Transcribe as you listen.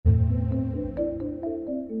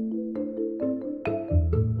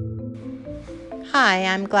Hi,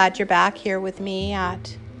 I'm glad you're back here with me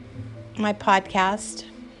at my podcast,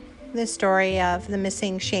 The Story of the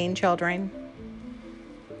Missing Shane Children.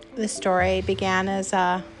 This story began as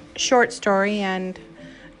a short story and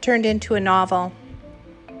turned into a novel.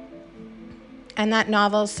 And that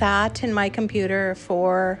novel sat in my computer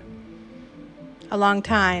for a long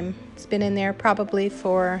time. It's been in there probably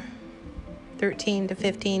for 13 to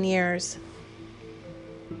 15 years,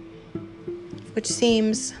 which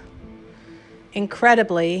seems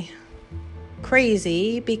incredibly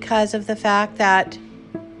crazy because of the fact that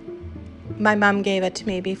my mom gave it to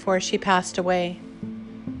me before she passed away.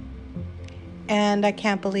 And I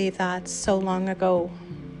can't believe that's so long ago.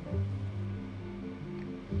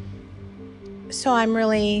 So I'm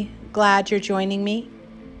really glad you're joining me.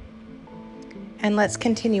 And let's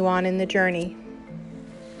continue on in the journey.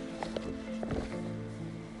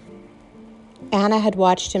 Anna had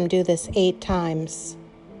watched him do this 8 times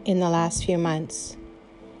in the last few months.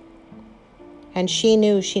 And she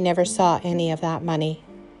knew she never saw any of that money.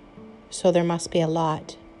 So there must be a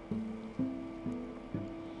lot.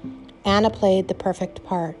 Anna played the perfect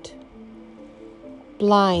part.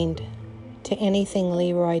 Blind to anything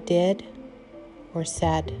Leroy did or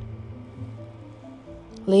said.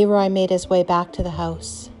 Leroy made his way back to the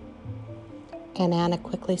house, and Anna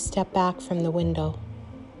quickly stepped back from the window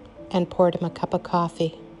and poured him a cup of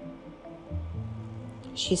coffee.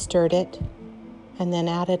 She stirred it and then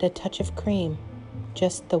added a touch of cream,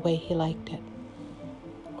 just the way he liked it.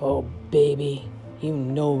 "Oh, baby, you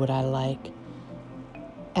know what I like."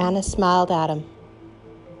 Anna smiled at him,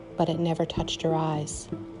 but it never touched her eyes.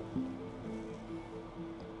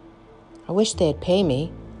 "I wish they'd pay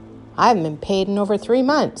me. I haven't been paid in over 3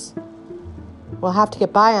 months. We'll have to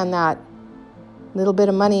get by on that little bit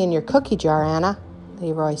of money in your cookie jar, Anna,"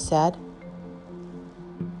 Leroy said.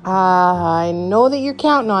 "I know that you're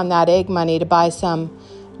counting on that egg money to buy some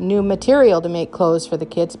new material to make clothes for the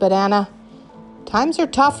kids, but Anna, times are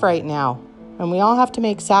tough right now, and we all have to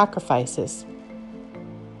make sacrifices."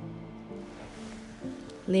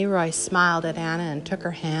 Leroy smiled at Anna and took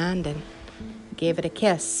her hand and gave it a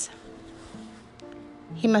kiss.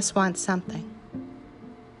 He must want something.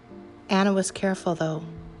 Anna was careful, though,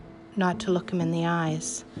 not to look him in the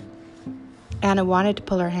eyes. Anna wanted to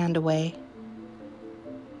pull her hand away,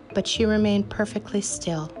 but she remained perfectly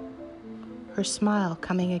still, her smile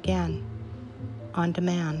coming again, on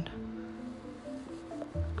demand.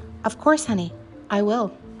 "Of course, honey, I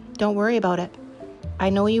will. Don't worry about it. I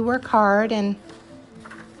know you work hard, and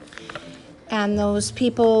those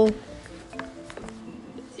people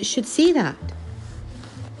should see that.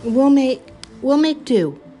 We'll make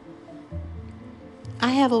do. I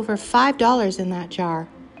have over $5 in that jar,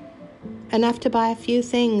 enough to buy a few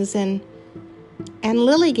things, and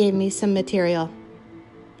Lily gave me some material."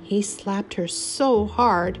 He slapped her so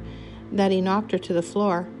hard that he knocked her to the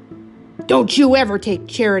floor. "Don't you ever take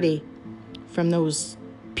charity from those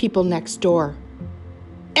people next door.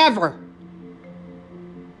 Ever!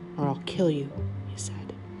 Or I'll kill you," he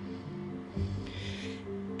said.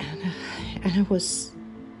 Anna was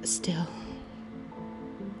still.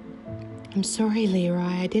 "I'm sorry, Leroy.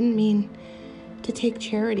 I didn't mean to take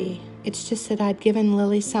charity. It's just that I'd given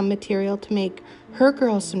Lily some material to make her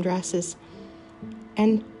girls some dresses,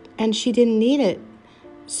 and she didn't need it.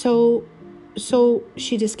 So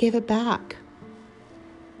she just gave it back."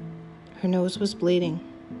 Her nose was bleeding,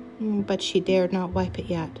 but she dared not wipe it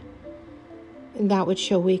yet. That would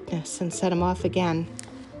show weakness and set him off again.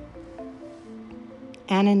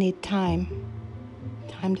 Anna needed time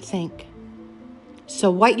to think.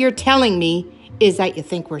 "So what you're telling me is that you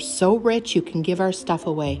think we're so rich you can give our stuff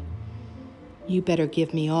away. You better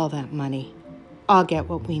give me all that money. I'll get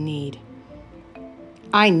what we need.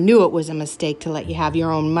 I knew it was a mistake to let you have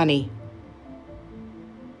your own money.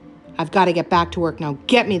 I've got to get back to work now.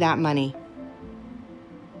 Get me that money."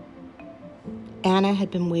 Anna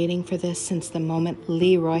had been waiting for this since the moment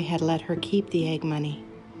Leroy had let her keep the egg money.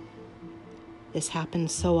 This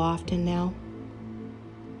happened so often now.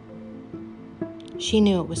 She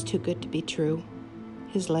knew it was too good to be true,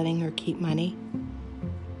 his letting her keep money.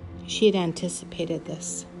 She had anticipated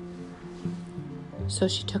this. So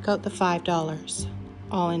she took out the $5,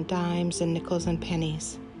 all in dimes and nickels and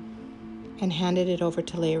pennies, and handed it over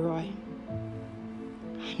to Leroy.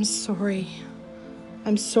 I'm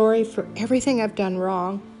sorry for everything I've done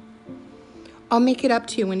wrong. I'll make it up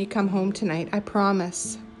to you when you come home tonight, I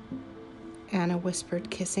promise," Anna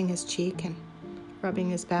whispered, kissing his cheek and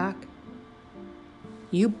rubbing his back.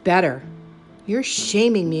 "You better. You're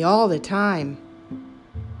shaming me all the time."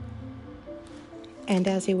 And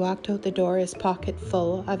as he walked out the door, his pocket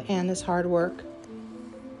full of Anna's hard work,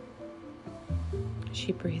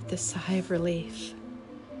 She breathed a sigh of relief.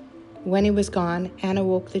 When he was gone, Anna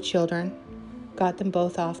woke the children, got them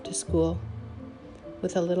both off to school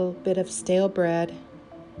with a little bit of stale bread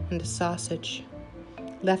and a sausage,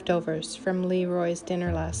 leftovers from Leroy's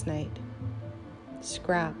dinner last night.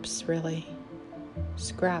 Scraps, really.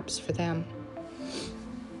 Scraps for them.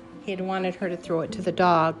 He had wanted her to throw it to the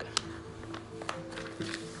dog,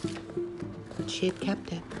 but she had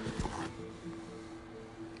kept it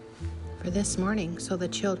for this morning so the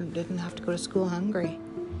children didn't have to go to school hungry.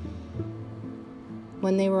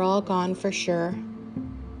 When they were all gone for sure,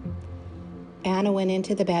 Anna went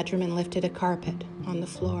into the bedroom and lifted a carpet on the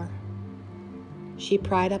floor. She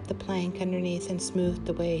pried up the plank underneath and smoothed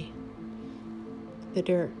away the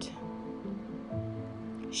dirt.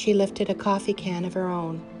 She lifted a coffee can of her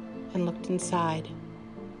own and looked inside.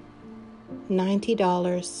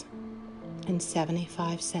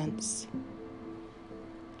 $90.75.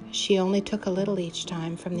 She only took a little each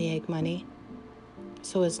time from the egg money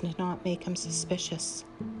so as to not make him suspicious,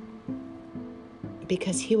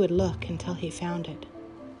 because he would look until he found it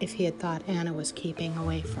if he had thought Anna was keeping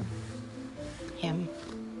away from him.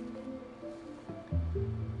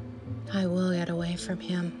 I will get away from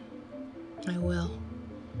him. I will.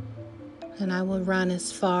 And I will run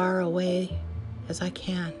as far away as I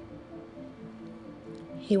can.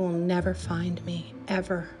 He will never find me,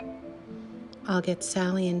 ever. I'll get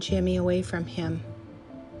Sally and Jimmy away from him.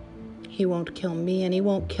 He won't kill me, and he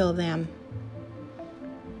won't kill them.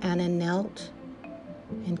 Anna knelt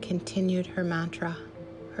and continued her mantra,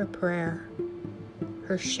 her prayer,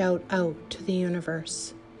 her shout out to the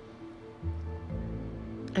universe.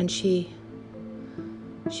 And she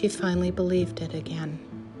finally believed it again.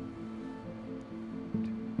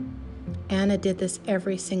 Anna did this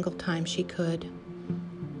every single time she could.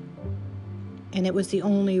 And it was the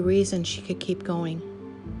only reason she could keep going,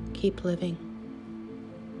 keep living.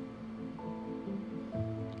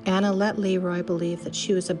 Anna let Leroy believe that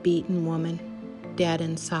she was a beaten woman, dead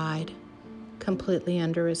inside, completely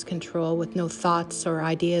under his control, with no thoughts or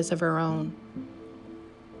ideas of her own.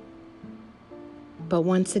 But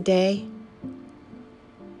once a day,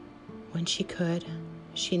 when she could,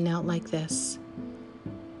 she knelt like this,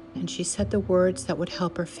 and she said the words that would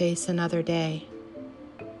help her face another day.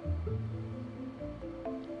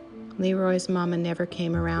 Leroy's mama never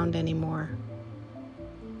came around anymore,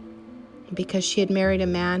 because she had married a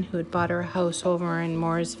man who had bought her a house over in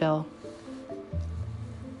Mooresville.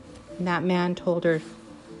 And that man told her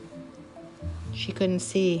she couldn't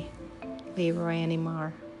see Leroy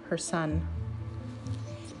anymore, her son,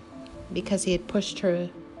 because he had pushed her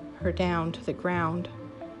down to the ground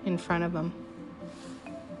in front of him,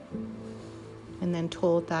 and then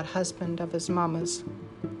told that husband of his mama's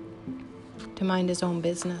to mind his own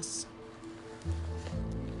business.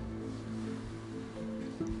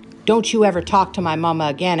 "Don't you ever talk to my mama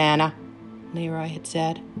again, Anna," Leroy had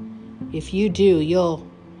said. "If you do, you'll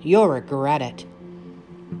regret it."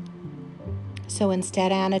 So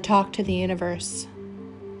instead, Anna talked to the universe,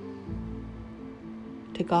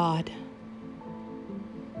 to God.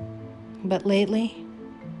 But lately,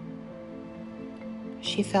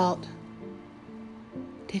 she felt,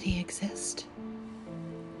 did he exist?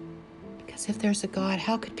 Because if there's a God,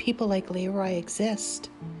 how could people like Leroy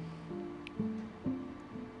exist?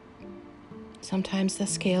 Sometimes the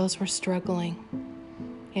scales were struggling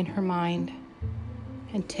in her mind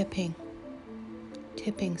and tipping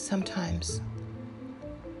sometimes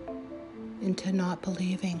into not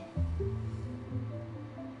believing.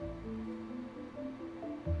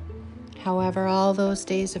 However, all those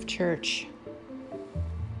days of church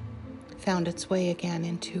found its way again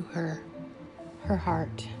into her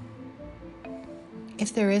heart.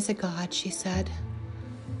 If there is a God, she said,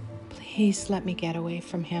 please let me get away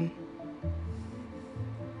from him.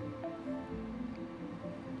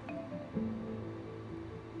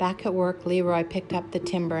 Back at work, Leroy picked up the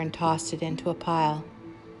timber and tossed it into a pile,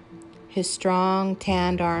 his strong,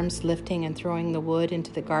 tanned arms lifting and throwing the wood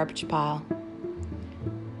into the garbage pile.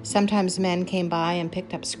 Sometimes men came by and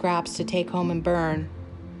picked up scraps to take home and burn,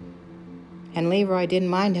 and Leroy didn't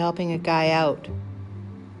mind helping a guy out.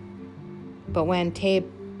 But when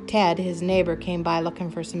Ted, his neighbor, came by looking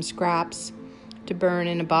for some scraps to burn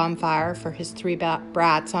in a bonfire for his 3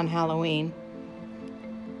 brats on Halloween,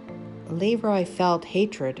 Leroy felt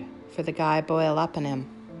hatred for the guy boil up in him.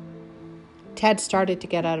 Ted started to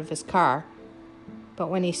get out of his car, but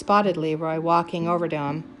when he spotted Leroy walking over to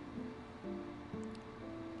him,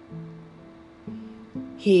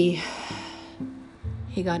 he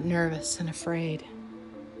got nervous and afraid.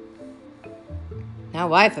 "That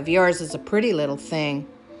wife of yours is a pretty little thing.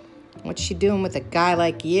 What's she doing with a guy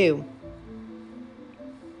like you?"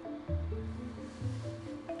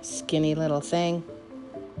 skinny little thing.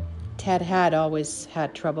 Ted had always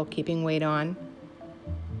had trouble keeping weight on.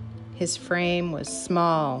 His frame was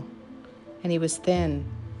small, and he was thin.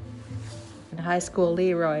 In high school,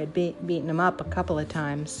 Leroy had beaten him up a couple of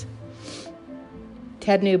times.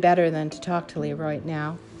 Ted knew better than to talk to Leroy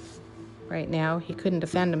now. Right now, he couldn't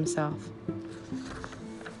defend himself.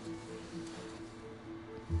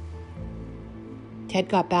 Ted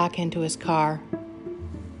got back into his car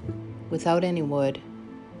without any wood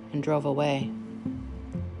and drove away.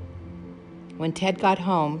 When Ted got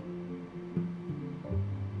home,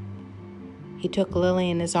 he took Lily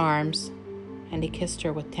in his arms and he kissed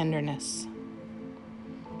her with tenderness.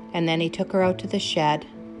 And then he took her out to the shed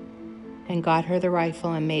and got her the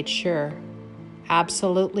rifle and made sure,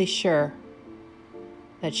 absolutely sure,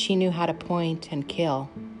 that she knew how to point and kill.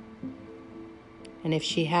 And if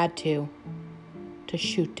she had to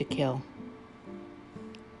shoot to kill.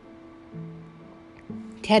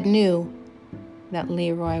 Ted knew that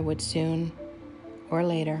Leroy would soon or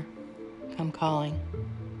later come calling.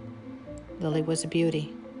 Lily was a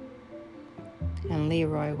beauty, and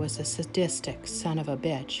Leroy was a sadistic son of a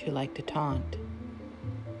bitch who liked to taunt.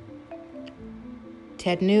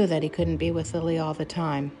 Ted knew that he couldn't be with Lily all the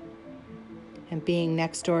time, and being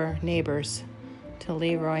next door neighbors to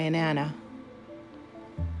Leroy and Anna,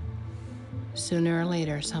 sooner or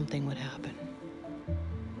later something would happen.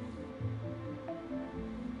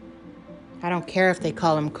 I don't care if they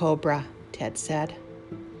call him Cobra, Ted said.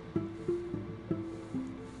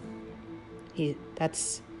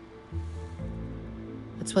 That's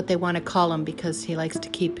what they want to call him because he likes to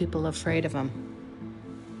keep people afraid of him.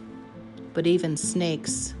 But even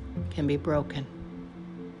snakes can be broken.